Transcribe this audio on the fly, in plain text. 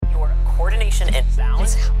stimulation in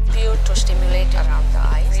sounds. You to stimulate around the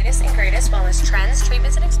eyes. Latest and greatest wellness trends,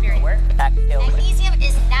 treatments, and experience. Magnesium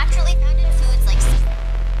is naturally found in foods like...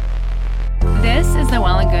 This is the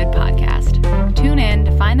Well and Good podcast. Tune in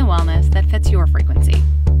to find the wellness that fits your frequency.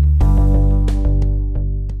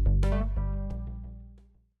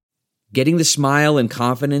 Getting the smile and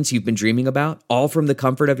confidence you've been dreaming about, all from the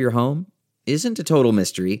comfort of your home, isn't a total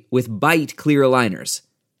mystery with Byte clear aligners.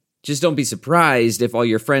 Just don't be surprised if all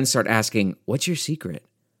your friends start asking, "What's your secret?"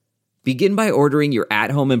 Begin by ordering your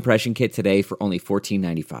at-home impression kit today for only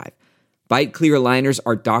 $14.95. Byte clear aligners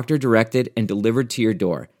are doctor-directed and delivered to your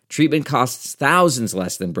door. Treatment costs thousands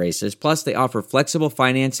less than braces, plus they offer flexible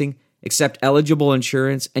financing, accept eligible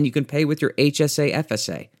insurance, and you can pay with your HSA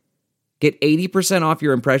FSA. Get 80% off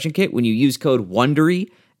your impression kit when you use code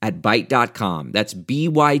WONDERY at Byte.com. That's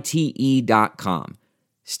BYTE.com.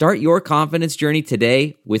 Start your confidence journey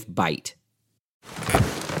today with Byte.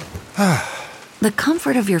 The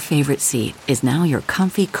comfort of your favorite seat is now your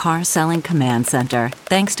comfy car selling command center,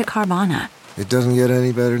 thanks to Carvana. It doesn't get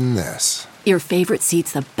any better than this. Your favorite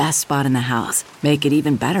seat's the best spot in the house. Make it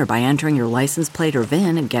even better by entering your license plate or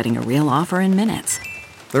VIN and getting a real offer in minutes.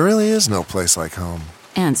 There really is no place like home.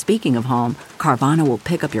 And speaking of home, Carvana will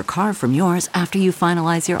pick up your car from yours after you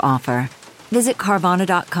finalize your offer. Visit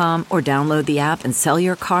Carvana.com or download the app and sell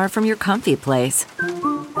your car from your comfy place.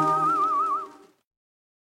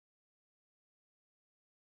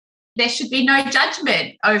 There should be no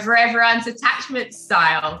judgment over everyone's attachment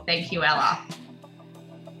style. Thank you, Ella.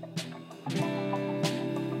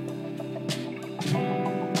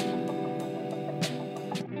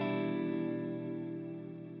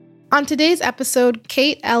 On today's episode,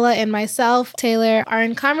 Kate, Ella, and myself, Taylor, are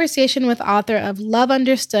in conversation with author of Love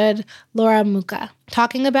Understood, Laura Mucha,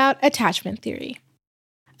 talking about attachment theory.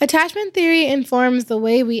 Attachment theory informs the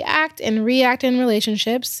way we act and react in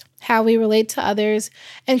relationships, how we relate to others,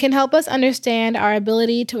 and can help us understand our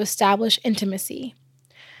ability to establish intimacy.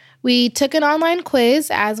 We took an online quiz,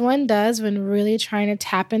 as one does when really trying to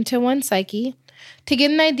tap into one's psyche, to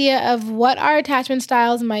get an idea of what our attachment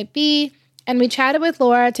styles might be, and we chatted with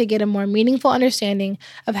Laura to get a more meaningful understanding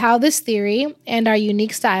of how this theory and our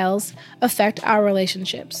unique styles affect our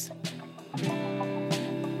relationships.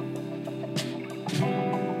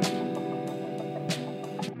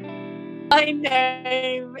 My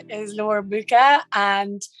name is Laura Mucha,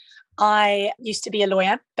 and I used to be a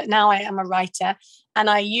lawyer, but now I am a writer. And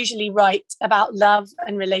I usually write about love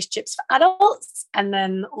and relationships for adults, and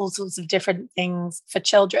then all sorts of different things for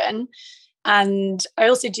children. And I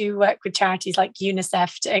also do work with charities like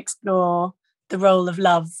UNICEF to explore the role of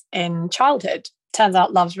love in childhood. Turns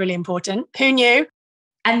out love's really important. Who knew?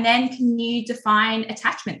 And then can you define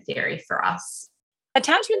attachment theory for us?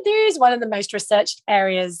 Attachment theory is one of the most researched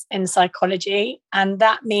areas in psychology, and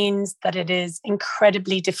that means that it is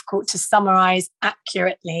incredibly difficult to summarize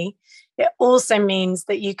accurately. It also means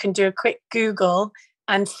that you can do a quick Google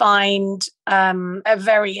and find a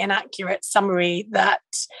very inaccurate summary that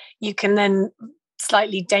you can then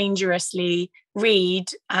slightly dangerously read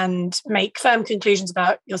and make firm conclusions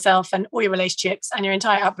about yourself and all your relationships and your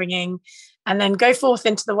entire upbringing, and then go forth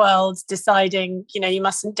into the world deciding, you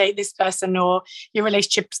mustn't date this person or your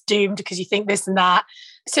relationship's doomed because you think this and that.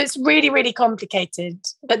 So it's really, really complicated.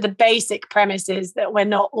 But the basic premise is that we're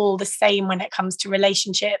not all the same when it comes to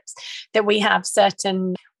relationships, that we have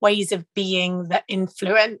certain ways of being that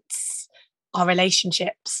influence our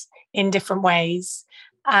relationships in different ways,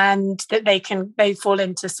 and that they fall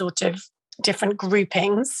into sort of different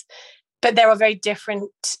groupings. But there are very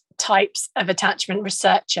different types of attachment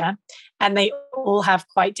researcher, and they all have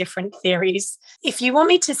quite different theories. If you want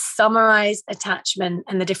me to summarize attachment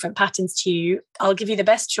and the different patterns to you, I'll give you the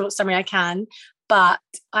best short summary I can, but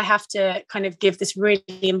I have to kind of give this really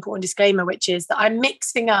important disclaimer, which is that I'm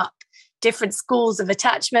mixing up different schools of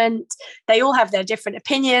attachment. They all have their different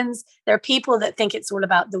opinions. There are people that think it's all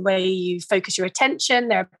about the way you focus your attention.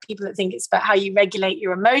 There are people that think it's about how you regulate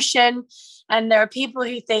your emotion. And there are people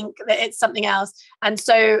who think that it's something else. And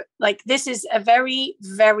so, this is a very,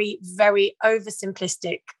 very, very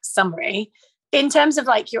oversimplistic summary. In terms of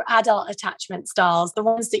your adult attachment styles, the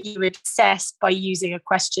ones that you would assess by using a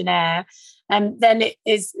questionnaire, then it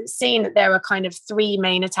is seen that there are kind of three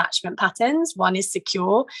main attachment patterns. One is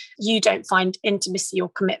secure. You don't find intimacy or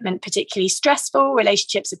commitment particularly stressful.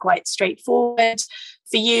 Relationships are quite straightforward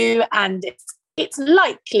for you. And it's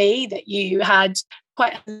likely that you had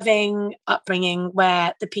quite a loving upbringing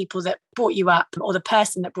where the people that brought you up, or the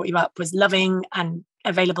person that brought you up, was loving and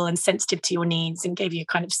available and sensitive to your needs and gave you a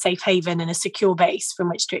kind of safe haven and a secure base from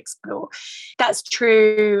which to explore. That's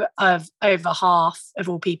true of over half of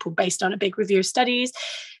all people based on a big review of studies.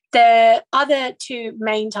 The other two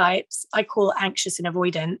main types I call anxious and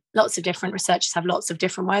avoidant. Lots of different researchers have lots of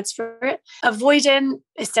different words for it. Avoidant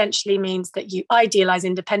essentially means that you idealize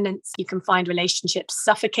independence. You can find relationships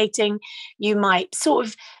suffocating. You might sort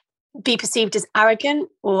of be perceived as arrogant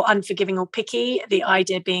or unforgiving or picky. The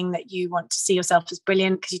idea being that you want to see yourself as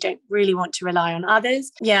brilliant because you don't really want to rely on others.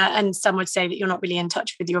 Yeah, and some would say that you're not really in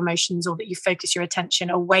touch with your emotions, or that you focus your attention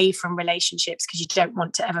away from relationships because you don't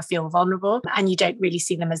want to ever feel vulnerable and you don't really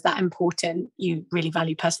see them as that important. You really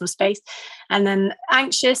value personal space. And then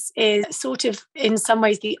anxious is sort of in some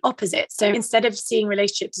ways the opposite. So instead of seeing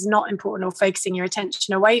relationships as not important or focusing your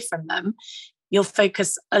attention away from them, you'll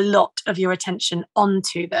focus a lot of your attention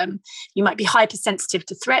onto them. You might be hypersensitive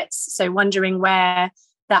to threats, so wondering where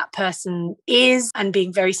that person is and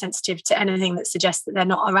being very sensitive to anything that suggests that they're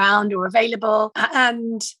not around or available.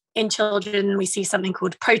 And in children, we see something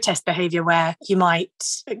called protest behavior, where you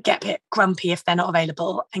might get a bit grumpy if they're not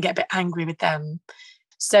available and get a bit angry with them.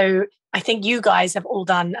 So I think you guys have all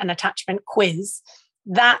done an attachment quiz.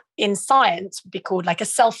 That in science would be called like a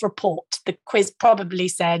self-report. The quiz probably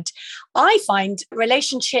said, I find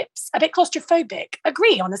relationships a bit claustrophobic,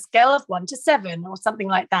 agree on a scale of 1 to 7 or something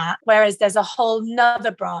like that. Whereas there's a whole nother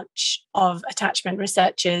branch of attachment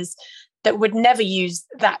researchers that would never use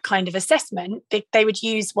that kind of assessment. They would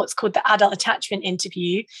use what's called the adult attachment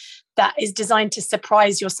interview, that is designed to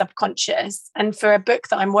surprise your subconscious. And for a book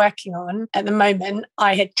that I'm working on at the moment,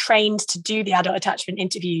 I had trained to do the adult attachment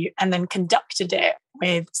interview and then conducted it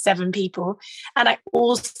with 7 people. And I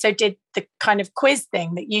also did the kind of quiz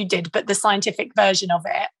thing that you did, but the scientific version of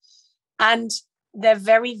it. And they're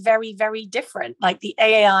very, very, very different. Like the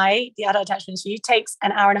AAI, the adult attachment interview, takes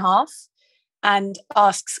an hour and a half and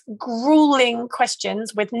asks grueling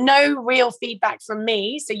questions with no real feedback from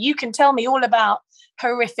me. So you can tell me all about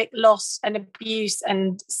horrific loss and abuse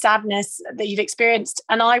and sadness that you've experienced.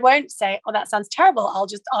 And I won't say, oh, that sounds terrible. I'll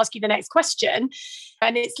just ask you the next question.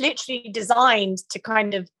 And it's literally designed to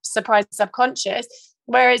kind of surprise the subconscious.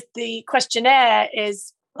 Whereas the questionnaire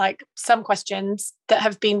is like some questions that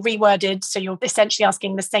have been reworded. So you're essentially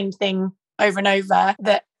asking the same thing over and over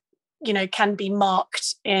that, you know, can be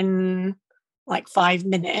marked in like 5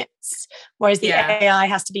 minutes. Whereas the AI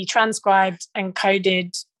has to be transcribed and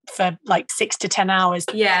coded for like 6 to 10 hours.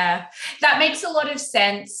 Yeah, that makes a lot of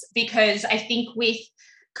sense, because I think with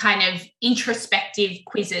kind of introspective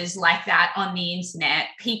quizzes like that on the internet,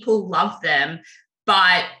 people love them,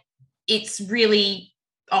 but it's really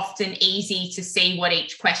often easy to see what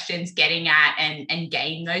each question's getting at and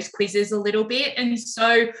game those quizzes a little bit. And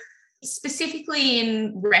so specifically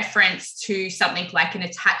in reference to something like an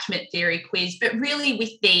attachment theory quiz, but really with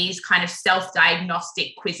these kind of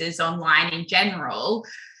self-diagnostic quizzes online in general,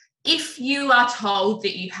 if you are told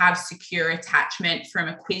that you have secure attachment from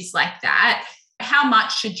a quiz like that, how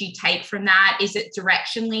much should you take from that? Is it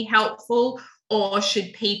directionally helpful, or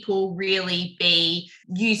should people really be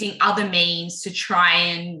using other means to try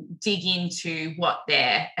and dig into what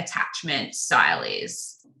their attachment style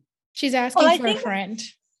is? She's asking for a friend.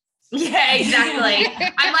 Yeah, exactly.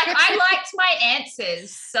 I'm like, I liked my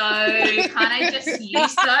answers, so can't I just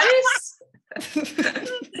use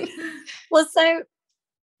those? Well, so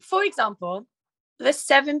for example, the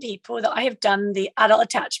 7 people that I have done the adult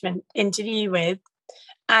attachment interview with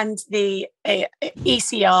and the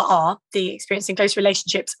ECRR, the Experiencing Close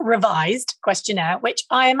Relationships revised questionnaire, which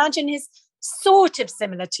I imagine is sort of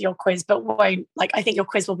similar to your quiz, but won't, like, I think your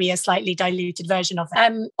quiz will be a slightly diluted version of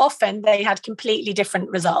it. Often they had completely different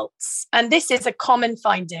results. And this is a common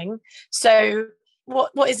finding. So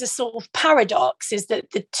what is a sort of paradox is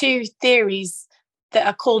that the two theories that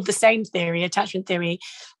are called the same theory, attachment theory,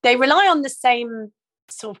 they rely on the same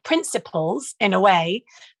sort of principles in a way,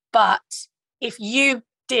 but if you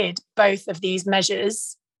did both of these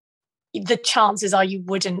measures, the chances are you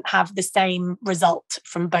wouldn't have the same result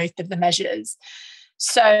from both of the measures.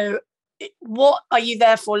 So what are you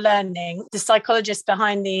therefore learning? The psychologist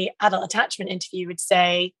behind the adult attachment interview would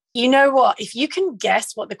say, you know what, if you can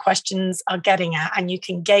guess what the questions are getting at and you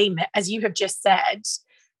can game it, as you have just said,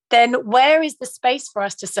 then where is the space for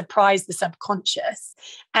us to surprise the subconscious?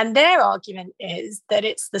 And their argument is that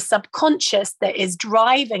it's the subconscious that is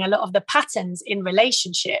driving a lot of the patterns in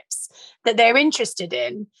relationships that they're interested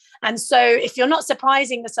in. And so if you're not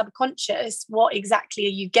surprising the subconscious, what exactly are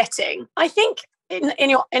you getting? I think in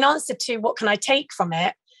answer to what can I take from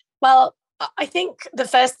it? Well, I think the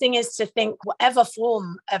first thing is to think whatever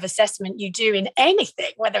form of assessment you do in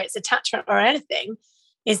anything, whether it's attachment or anything,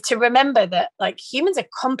 is to remember that like humans are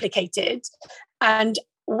complicated and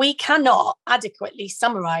we cannot adequately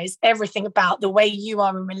summarize everything about the way you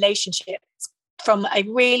are in relationships from a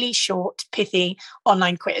really short, pithy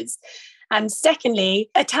online quiz. And secondly,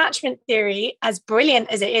 attachment theory, as brilliant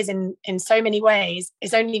as it is in so many ways,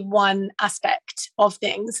 is only one aspect of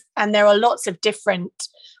things. And there are lots of different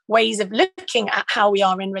ways of looking at how we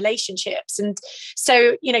are in relationships. And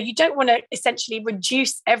so, you don't want to essentially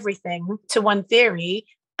reduce everything to one theory.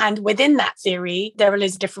 And within that theory, there are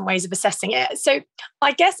loads of different ways of assessing it. So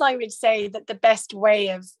I guess I would say that the best way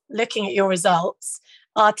of looking at your results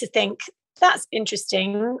are to think, that's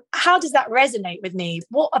interesting. How does that resonate with me?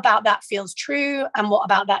 What about that feels true? And what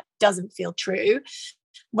about that doesn't feel true?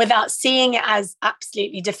 Without seeing it as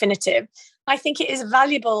absolutely definitive. I think it is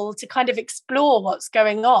valuable to kind of explore what's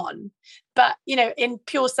going on. But, in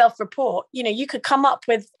pure self-report, you could come up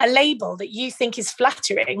with a label that you think is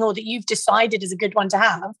flattering or that you've decided is a good one to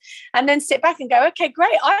have, and then sit back and go, okay,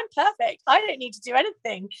 great, I'm perfect. I don't need to do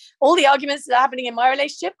anything. All the arguments that are happening in my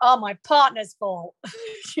relationship are my partner's fault.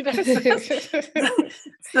 So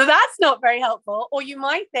that's not very helpful. Or you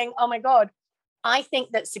might think, oh my God, I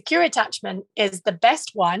think that secure attachment is the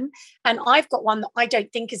best one, and I've got one that I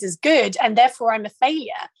don't think is as good, and therefore I'm a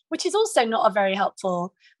failure, which is also not a very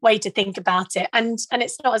helpful way to think about it. And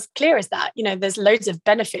it's not as clear as that. There's loads of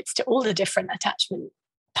benefits to all the different attachment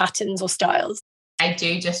patterns or styles. I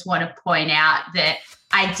do just want to point out that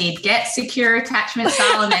I did get secure attachment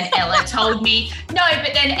style, and then Ella told me,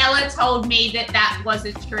 that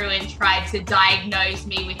wasn't true and tried to diagnose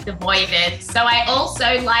me with avoidance. So I also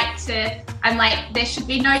I'm like, there should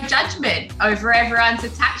be no judgment over everyone's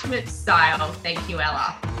attachment style. Thank you,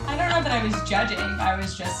 Ella. I don't know that I was judging. I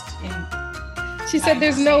was just She said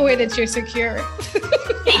there's no way that you're secure.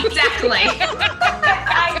 Exactly.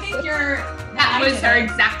 I think that was her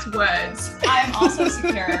exact words. I'm also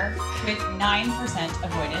secure with 9%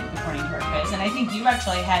 avoidant, according to her quiz. And I think you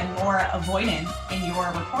actually had more avoidant in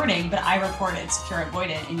your reporting, but I reported secure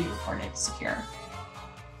avoidant and you reported secure.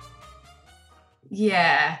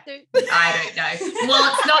 Yeah, I don't know.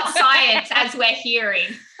 Well, it's not science, as we're hearing.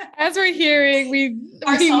 As we're hearing, we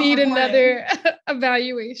need another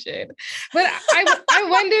evaluation. But I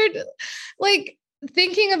wondered,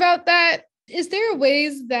 thinking about that, is there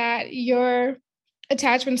ways that your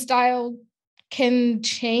attachment style can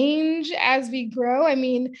change as we grow? I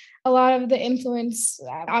mean, a lot of the influence,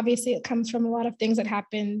 obviously, it comes from a lot of things that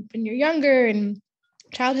happen when you're younger and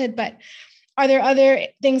childhood, but are there other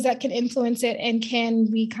things that can influence it, and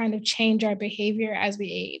can we kind of change our behavior as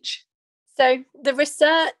we age? So the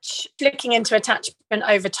research looking into attachment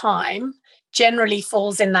over time generally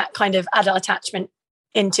falls in that kind of adult attachment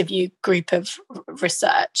interview group of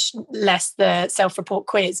research, less the self-report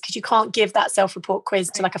quiz, because you can't give that self-report quiz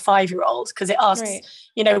to like a 5-year-old, because it asks,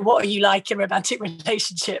 what are you like in romantic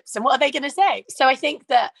relationships and what are they going to say? So I think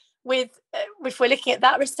that if we're looking at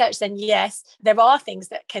that research, then yes, there are things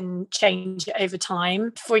that can change over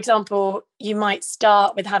time. For example, you might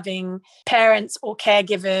start with having parents or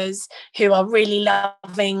caregivers who are really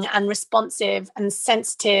loving and responsive and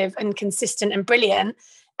sensitive and consistent and brilliant,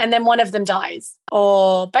 and then one of them dies,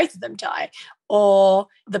 or both of them die, or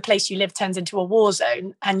the place you live turns into a war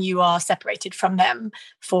zone and you are separated from them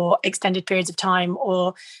for extended periods of time,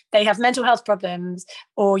 or they have mental health problems,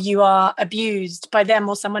 or you are abused by them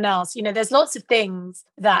or someone else. There's lots of things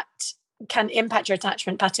that can impact your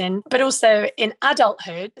attachment pattern, but also in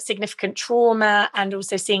adulthood, significant trauma, and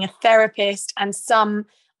also seeing a therapist. And some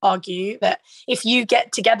argue that if you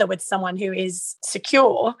get together with someone who is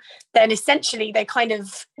secure, then essentially they kind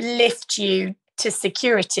of lift you to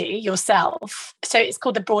security yourself. So it's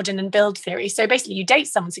called the broaden and build theory. So basically you date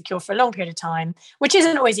someone secure for a long period of time, which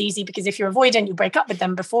isn't always easy, because if you're avoidant, you break up with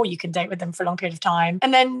them before you can date with them for a long period of time.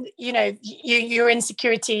 And then, your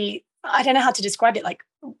insecurity, I don't know how to describe it,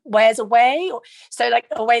 wears away. So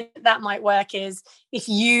a way that might work is if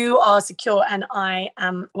you are secure and I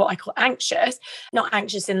am what I call anxious, not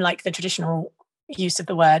anxious in the traditional use of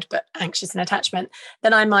the word, but anxious in attachment,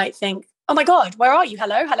 then I might think, oh my God, where are you?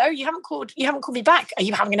 Hello. You haven't called me back. Are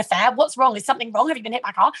you having an affair? What's wrong? Is something wrong? Have you been hit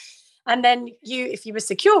by a car? And then if you were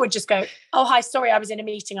secure, would just go, oh, hi, sorry, I was in a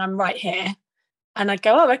meeting. I'm right here. And I'd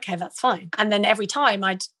go, oh, okay, that's fine. And then every time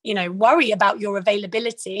I'd, worry about your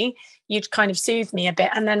availability, you'd kind of soothe me a bit.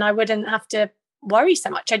 And then I wouldn't have to worry so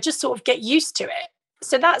much. I'd just sort of get used to it.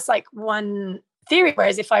 So that's one theory.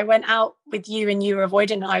 Whereas if I went out with you and you were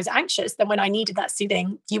avoidant and I was anxious, then when I needed that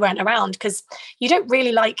soothing, you weren't around, because you don't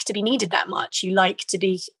really like to be needed that much. You like to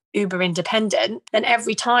be uber independent. Then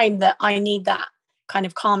every time that I need that kind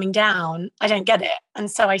of calming down, I don't get it. And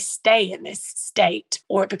so I stay in this state,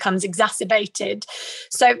 or it becomes exacerbated.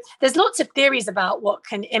 So there's lots of theories about what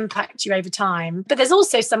can impact you over time. But there's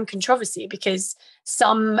also some controversy, because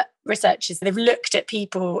some researchers, they've looked at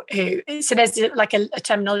people who, so there's like a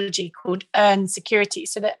terminology called earned security.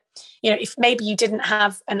 So that, if maybe you didn't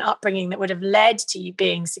have an upbringing that would have led to you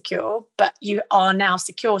being secure, but you are now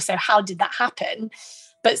secure. So how did that happen?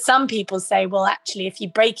 But some people say, well, actually, if you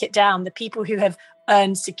break it down, the people who have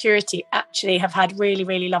earned security actually have had really,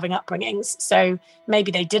 really loving upbringings. So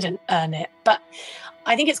maybe they didn't earn it. But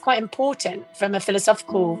I think it's quite important from a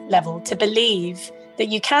philosophical level to believe that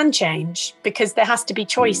you can change, because there has to be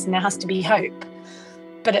choice and there has to be hope.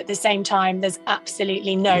 But at the same time, there's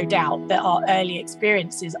absolutely no doubt that our early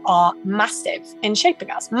experiences are massive in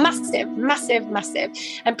shaping us. Massive, massive, massive.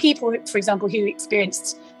 And people, for example, who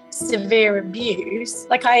experienced severe abuse.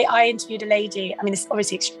 Like I interviewed a lady, I mean, this is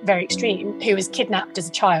obviously very extreme, who was kidnapped as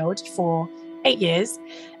a child for 8 years.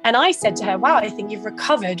 And I said to her, wow, I think you've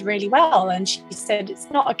recovered really well. And she said,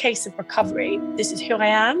 it's not a case of recovery. This is who I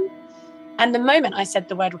am. And the moment I said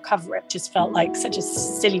the word recover, it just felt like such a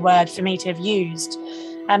silly word for me to have used.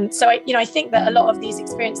 So I think that a lot of these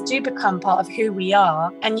experiences do become part of who we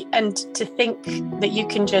are. And to think that you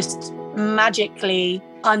can just magically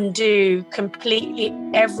undo completely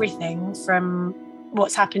everything from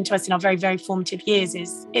what's happened to us in our very, very formative years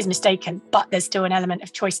is mistaken. But there's still an element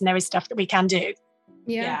of choice, and there is stuff that we can do.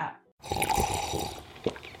 Yeah.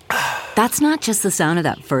 That's not just the sound of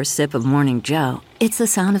that first sip of Morning Joe. It's the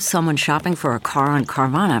sound of someone shopping for a car on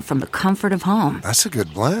Carvana from the comfort of home. That's a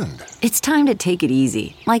good blend. It's time to take it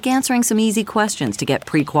easy, like answering some easy questions to get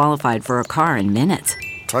pre-qualified for a car in minutes.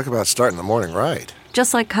 Talk about starting the morning right.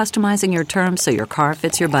 Just like customizing your terms so your car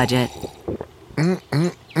fits your budget.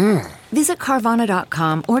 Visit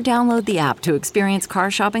Carvana.com or download the app to experience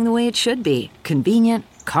car shopping the way it should be. Convenient,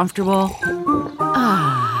 comfortable.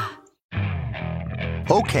 Ah.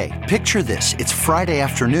 Okay, picture this. It's Friday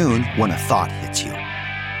afternoon when a thought hits you.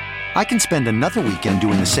 I can spend another weekend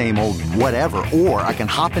doing the same old whatever, or I can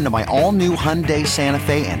hop into my all-new Hyundai Santa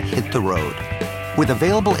Fe and hit the road. With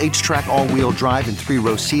available H-Track all-wheel drive and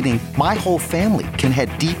 3-row seating, my whole family can head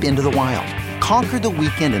deep into the wild. Conquer the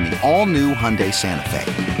weekend in the all-new Hyundai Santa Fe.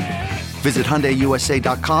 Visit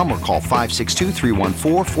HyundaiUSA.com or call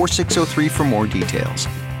 562-314-4603 for more details.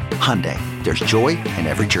 Hyundai, there's joy in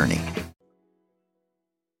every journey.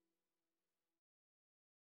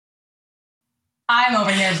 I'm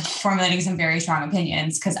over here formulating some very strong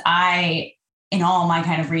opinions because I, in all my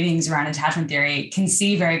kind of readings around attachment theory, can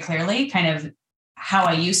see very clearly kind of how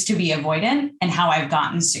I used to be avoidant and how I've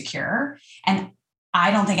gotten secure. And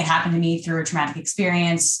I don't think it happened to me through a traumatic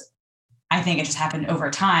experience. I think it just happened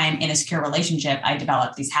over time. In a secure relationship, I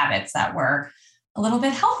developed these habits that were a little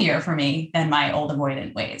bit healthier for me than my old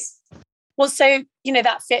avoidant ways. Well, so,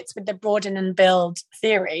 that fits with the broaden and build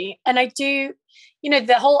theory. And I do,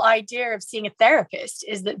 the whole idea of seeing a therapist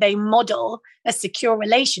is that they model a secure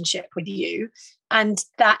relationship with you, and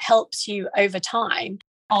that helps you over time.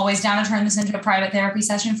 Always down to turn this into a private therapy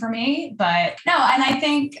session for me. But no, and I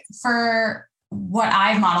think for what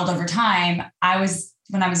I've modeled over time,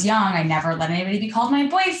 when I was young, I never let anybody be called my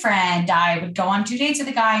boyfriend. I would go on 2 dates with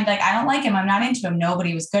a guy and be like, I don't like him. I'm not into him.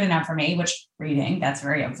 Nobody was good enough for me, which reading, that's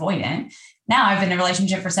very avoidant. Now I've been in a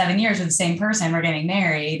relationship for 7 years with the same person. We're getting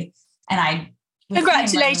married. And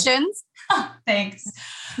congratulations. Thanks.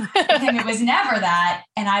 With him, it was never that.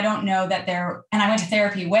 And I don't know that and I went to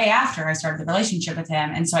therapy way after I started the relationship with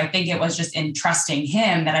him. And so I think it was just in trusting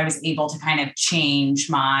him that I was able to kind of change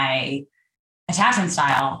my attachment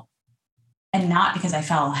style, and not because I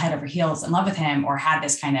fell head over heels in love with him or had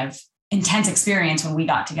this kind of intense experience when we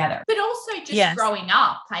got together. But also just growing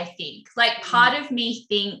up, I think, like part of me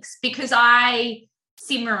thinks, because I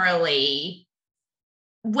similarly,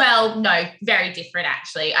 well, no, very different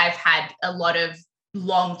actually. I've had a lot of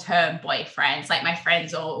long-term boyfriends. Like my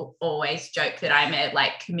friends all always joke that I'm a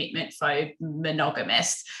commitment phobe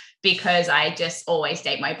monogamist, because I just always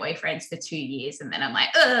date my boyfriends for 2 years and then I'm like,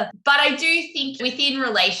 ugh. But I do think within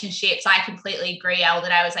relationships, I completely agree, Elle,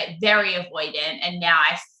 that I was very avoidant, and now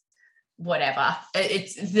it's I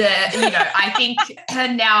think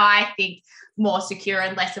now I think more secure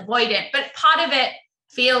and less avoidant. But part of it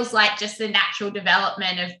feels like just the natural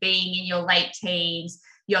development of being in your late teens,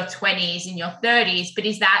 your 20s and your 30s. But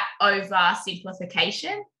is that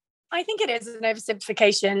oversimplification? I think it is an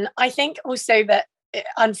oversimplification. I think also that,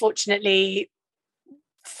 unfortunately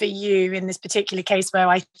for you in this particular case, where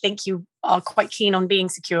I think you are quite keen on being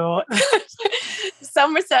secure,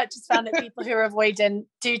 some researchers found that people who are avoidant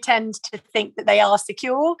do tend to think that they are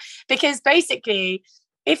secure, because basically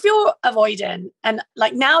if you're avoidant, and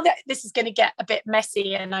like now that this is going to get a bit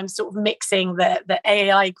messy and I'm sort of mixing the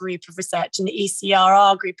AAI group of research and the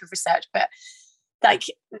ECRR group of research, but like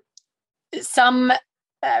some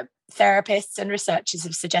therapists and researchers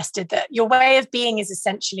have suggested that your way of being is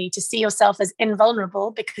essentially to see yourself as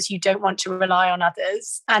invulnerable because you don't want to rely on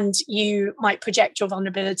others, and you might project your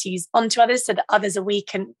vulnerabilities onto others so that others are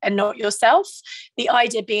weak and not yourself. The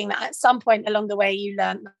idea being that at some point along the way you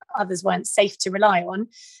learned that others weren't safe to rely on,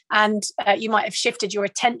 and you might have shifted your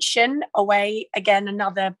attention away. Again,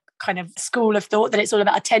 another kind of school of thought that it's all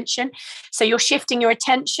about attention. So you're shifting your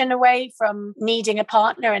attention away from needing a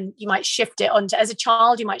partner, and you might shift it onto, as a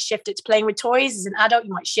child, you might shift it to playing with toys. As an adult,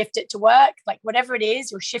 you might shift it to work. Like whatever it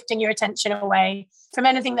is, you're shifting your attention away from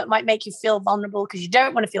anything that might make you feel vulnerable, because you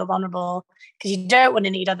don't want to feel vulnerable, because you don't want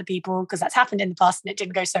to need other people, because that's happened in the past and it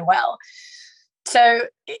didn't go so well. So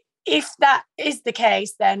if that is the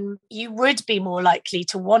case, then you would be more likely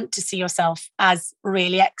to want to see yourself as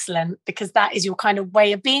really excellent, because that is your kind of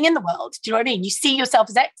way of being in the world. Do you know what I mean? You see yourself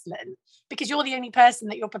as excellent because you're the only person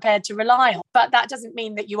that you're prepared to rely on. But that doesn't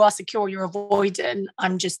mean that you are secure, you're avoidant.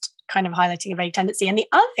 I'm just kind of highlighting a vague tendency. And the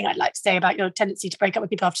other thing I'd like to say about your tendency to break up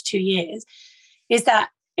with people after 2 years is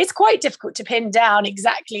that it's quite difficult to pin down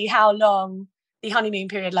exactly how long the honeymoon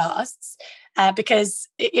period lasts. Because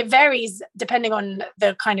it varies depending on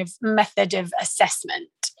the kind of method of assessment.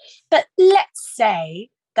 But let's say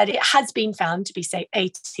that it has been found to be, say,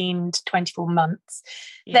 18 to 24 months.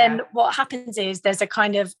 Yeah. Then what happens is there's a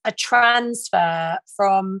kind of a transfer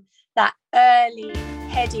from that early,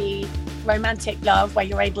 heady, romantic love where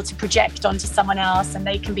you're able to project onto someone else and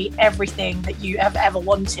they can be everything that you have ever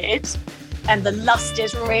wanted. And the lust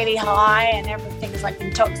is really high and everything is like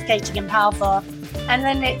intoxicating and powerful. And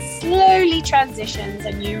then it slowly transitions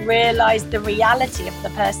and you realize the reality of the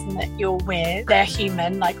person that you're with. They're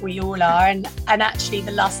human, like we all are. And actually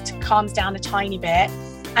the lust calms down a tiny bit.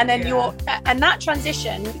 And then and that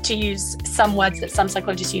transition, to use some words that some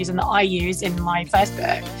psychologists use and that I use in my first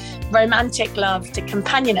book, romantic love to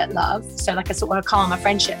companionate love. So like a sort of a calmer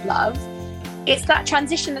friendship love. It's that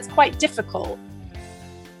transition that's quite difficult.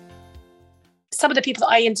 Some of the people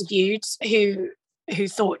that I interviewed who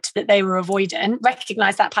thought that they were avoidant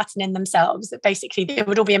recognized that pattern in themselves, that basically it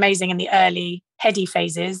would all be amazing in the early heady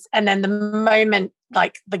phases. And then the moment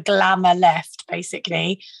like the glamour left,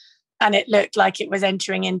 basically, and it looked like it was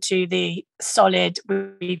entering into the solid,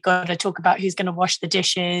 we've got to talk about who's going to wash the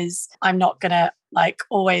dishes, I'm not going to like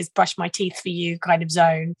always brush my teeth for you kind of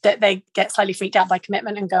zone, that they get slightly freaked out by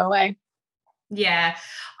commitment and go away. Yeah,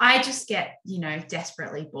 I just get,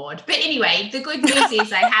 desperately bored. But anyway, the good news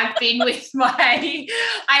is I have been with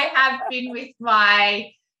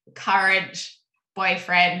my current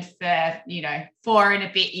boyfriend for, 4 and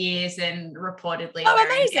a bit years, and reportedly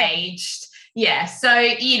we're engaged. Yeah, so,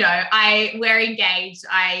 we're engaged.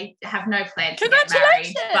 I have no plans to get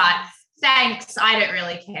married, but thanks, I don't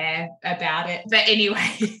really care about it. But anyway,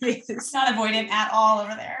 it's not avoidant at all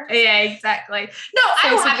over there. Yeah, exactly. No,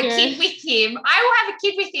 I will have a kid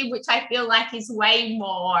with him. Which I feel like is way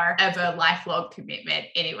more of a lifelong commitment.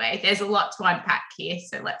 Anyway, there's a lot to unpack here,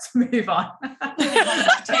 so let's move on.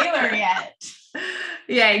 Taylor yet?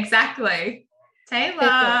 Yeah, exactly.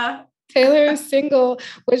 Taylor is single,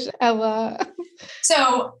 which Ella.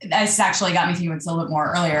 So this actually got me thinking a little bit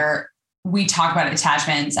more earlier. We talk about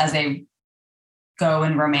attachments as they go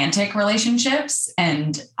in romantic relationships.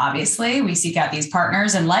 And obviously we seek out these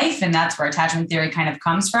partners in life, and that's where attachment theory kind of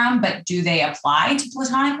comes from. But do they apply to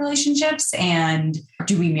platonic relationships? And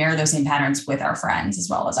do we mirror those same patterns with our friends as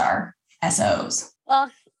well as our SOs?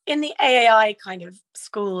 Well, in the AAI kind of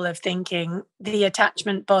school of thinking, the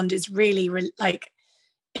attachment bond is really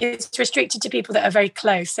it's restricted to people that are very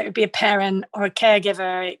close. So it would be a parent or a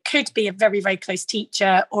caregiver. It could be a very, very close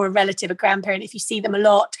teacher or a relative, a grandparent. If you see them a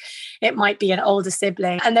lot, it might be an older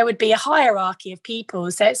sibling. And there would be a hierarchy of people.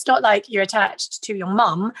 So it's not like you're attached to your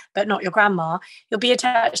mum, but not your grandma. You'll be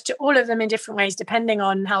attached to all of them in different ways, depending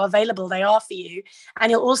on how available they are for you.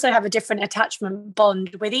 And you'll also have a different attachment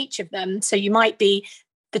bond with each of them. So you might be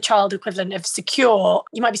the child equivalent of secure.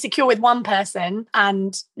 You might be secure with one person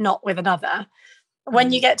and not with another.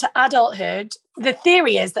 When you get to adulthood, the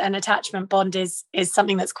theory is that an attachment bond is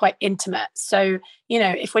something that's quite intimate. So,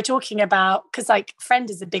 if we're talking about, because like friend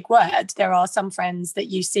is a big word, there are some friends that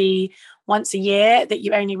you see once a year that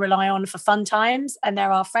you only rely on for fun times. And there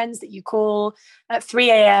are friends that you call at 3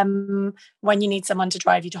 a.m. when you need someone to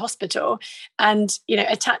drive you to hospital. And,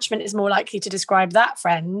 attachment is more likely to describe that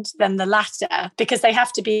friend than the latter, because they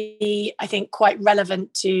have to be, I think, quite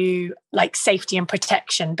relevant to like safety and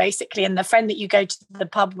protection, basically. And the friend that you go to the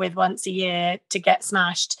pub with once a year to get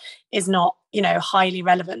smashed is not highly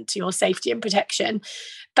relevant to your safety and protection.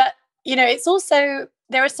 But, it's also,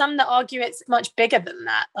 there are some that argue it's much bigger than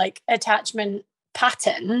that. Like attachment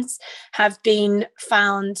patterns have been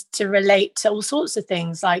found to relate to all sorts of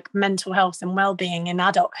things like mental health and well-being in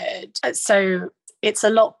adulthood. So it's a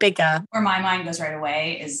lot bigger. Where my mind goes right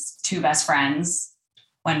away is two best friends,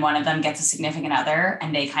 when one of them gets a significant other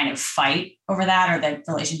and they kind of fight over that, or the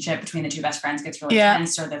relationship between the two best friends gets really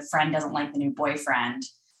tense, or the friend doesn't like the new boyfriend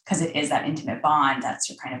because it is that intimate bond, that's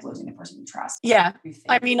you're kind of losing the person you trust. Yeah.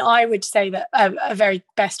 I mean, I would say that a very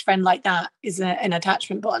best friend like that is an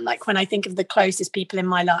attachment bond. Like when I think of the closest people in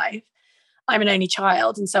my life, I'm an only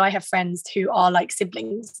child. And so I have friends who are like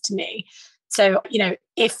siblings to me. So,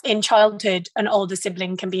 if in childhood an older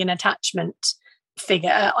sibling can be an attachment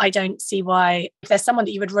figure, I don't see why, if there's someone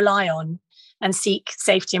that you would rely on and seek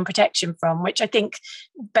safety and protection from, which I think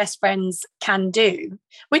best friends can do,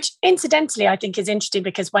 which incidentally I think is interesting,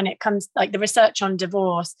 because when it comes, like the research on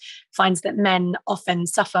divorce finds that men often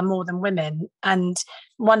suffer more than women. And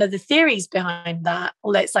one of the theories behind that,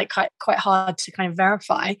 although it's like quite hard to kind of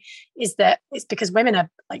verify, is that it's because women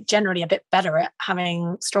are like generally a bit better at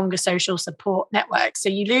having stronger social support networks. So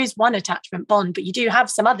you lose one attachment bond, but you do have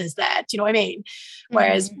some others there. Do you know what I mean?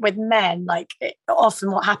 Whereas with men, like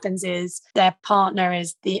often what happens is their partner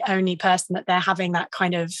is the only person that they're having that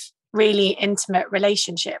kind of really intimate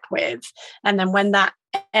relationship with. And then when that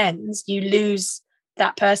ends, you lose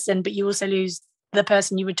that person, but you also lose the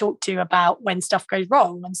person you would talk to about when stuff goes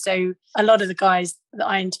wrong. And so a lot of the guys that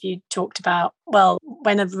I interviewed talked about, well,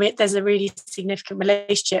 when there's a really significant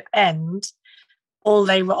relationship end, all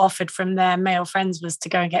they were offered from their male friends was to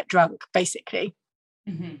go and get drunk, basically.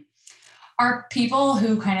 Mm-hmm. Are people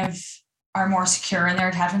who kind of are more secure in their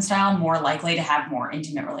attachment style more likely to have more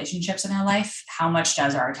intimate relationships in their life? How much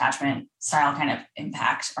does our attachment style kind of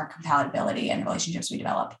impact our compatibility and the relationships we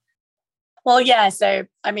develop? Well, yeah. So,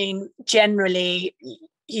 I mean, generally,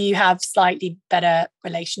 you have slightly better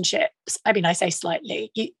relationships. I mean, I say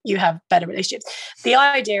slightly, you have better relationships. The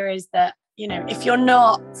idea is that, if you're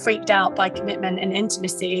not freaked out by commitment and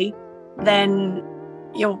intimacy, then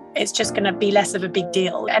it's just going to be less of a big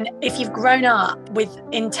deal. And if you've grown up with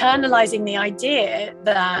internalizing the idea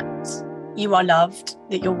that you are loved,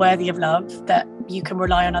 that you're worthy of love, that you can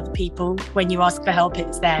rely on other people, when you ask for help,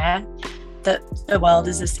 it's there, that the world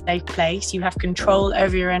is a safe place, you have control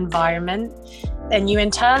over your environment, then you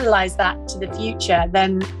internalize that to the future,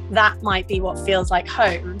 then that might be what feels like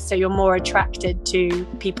home. So you're more attracted to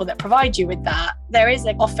people that provide you with that. There is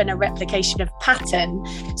often a replication of pattern.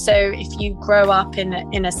 So if you grow up in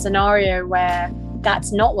a scenario where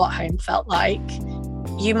that's not what home felt like,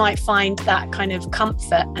 you might find that kind of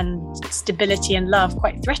comfort and stability and love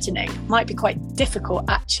quite threatening. It might be quite difficult,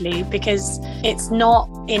 actually, because it's not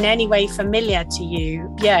in any way familiar to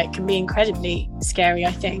you. Yeah, it can be incredibly scary,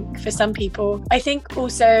 I think, for some people. I think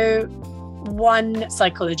also one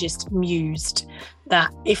psychologist mused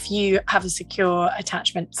that if you have a secure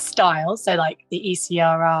attachment style, so like the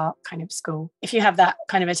ECRR kind of school, if you have that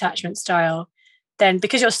kind of attachment style, then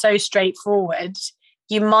because you're so straightforward,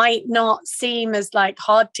 you might not seem as like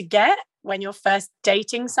hard to get when you're first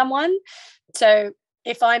dating someone. So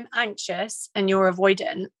if I'm anxious and you're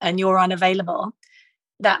avoidant and you're unavailable,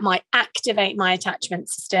 that might activate my attachment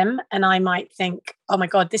system. And I might think, oh my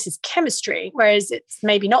God, this is chemistry. Whereas it's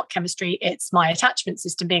maybe not chemistry, it's my attachment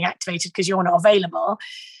system being activated because you're not available.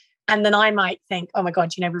 And then I might think, oh my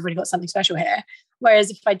God, we've really got something special here.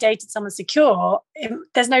 Whereas if I dated someone secure,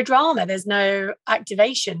 there's no drama, there's no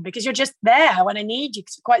activation, because you're just there when I need you,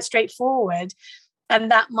 quite straightforward.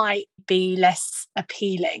 And that might be less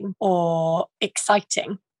appealing or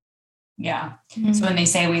exciting. Yeah. Mm-hmm. So when they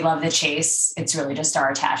say we love the chase, it's really just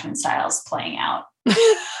our attachment styles playing out.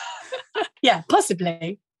 Yeah,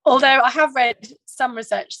 possibly. Although I have read some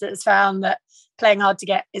research that has found that playing hard to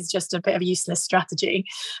get is just a bit of a useless strategy.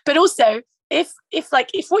 But also, if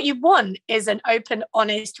what you want is an open,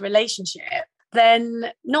 honest relationship,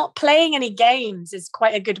 then not playing any games is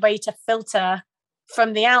quite a good way to filter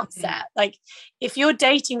from the outset. Like if you're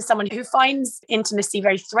dating someone who finds intimacy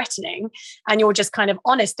very threatening and you're just kind of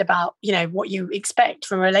honest about, what you expect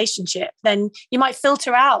from a relationship, then you might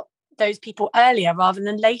filter out those people earlier rather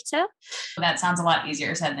than later. That sounds a lot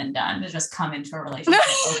easier said than done, to just come into a relationship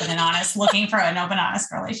open and honest, looking for an open,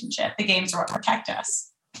 honest relationship. The games are what protect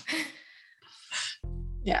us.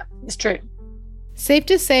 Yeah, it's true. Safe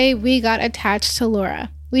to say we got attached to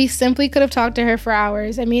Laura. We simply could have talked to her for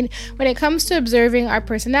hours. I mean, when it comes to observing our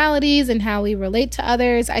personalities and how we relate to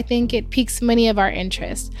others, I think it piques many of our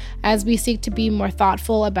interests as we seek to be more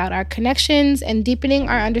thoughtful about our connections and deepening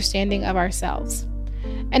our understanding of ourselves.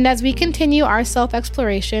 And as we continue our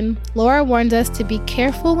self-exploration, Laura warns us to be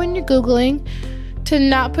careful when you're Googling, to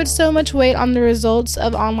not put so much weight on the results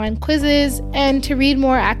of online quizzes, and to read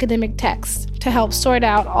more academic texts to help sort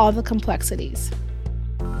out all the complexities.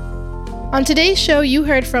 On today's show, you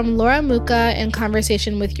heard from Laura Muka in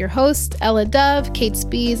conversation with your hosts, Ella Dove, Kate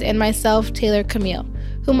Spies, and myself, Taylor Camille,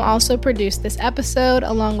 whom also produced this episode,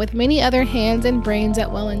 along with many other hands and brains at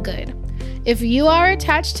Well and Good. If you are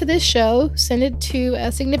attached to this show, send it to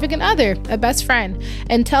a significant other, a best friend,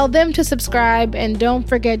 and tell them to subscribe. And don't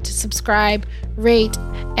forget to subscribe, rate,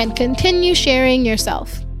 and continue sharing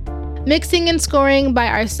yourself. Mixing and scoring by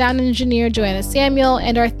our sound engineer, Joanna Samuel,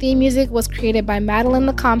 and our theme music was created by Madeline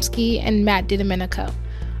Lekomsky and Matt DiDomenico.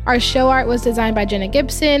 Our show art was designed by Jenna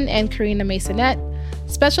Gibson and Karina Masonette.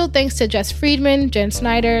 Special thanks to Jess Friedman, Jen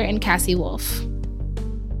Snyder, and Cassie Wolf.